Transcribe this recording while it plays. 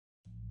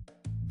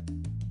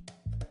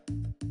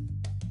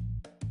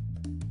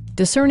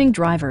Discerning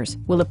drivers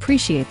will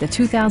appreciate the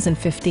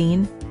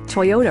 2015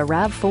 Toyota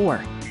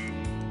RAV4.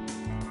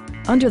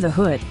 Under the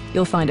hood,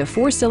 you'll find a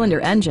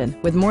 4-cylinder engine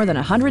with more than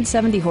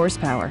 170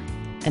 horsepower,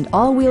 and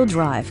all-wheel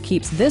drive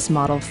keeps this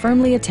model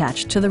firmly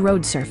attached to the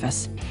road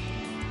surface.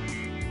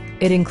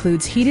 It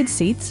includes heated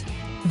seats,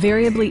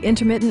 variably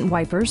intermittent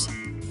wipers,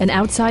 an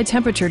outside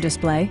temperature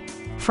display,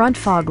 front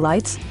fog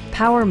lights,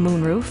 power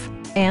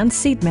moonroof, and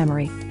seat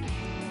memory.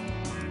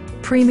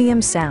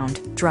 Premium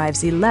sound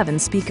drives 11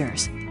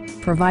 speakers,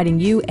 providing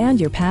you and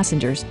your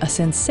passengers a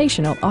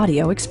sensational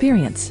audio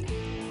experience.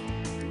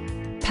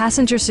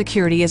 Passenger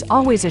security is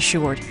always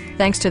assured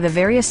thanks to the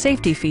various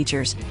safety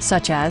features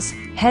such as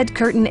head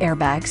curtain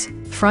airbags,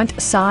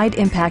 front side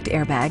impact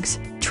airbags,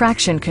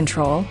 traction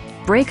control,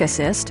 brake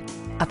assist,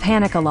 a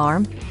panic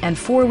alarm, and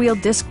 4-wheel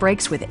disc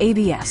brakes with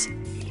ABS.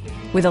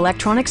 With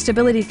electronic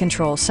stability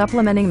control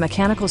supplementing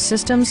mechanical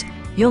systems,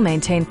 you'll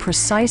maintain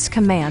precise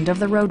command of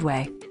the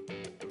roadway.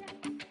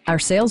 Our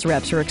sales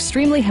reps are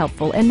extremely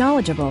helpful and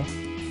knowledgeable.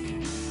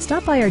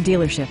 Stop by our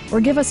dealership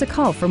or give us a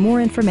call for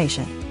more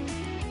information.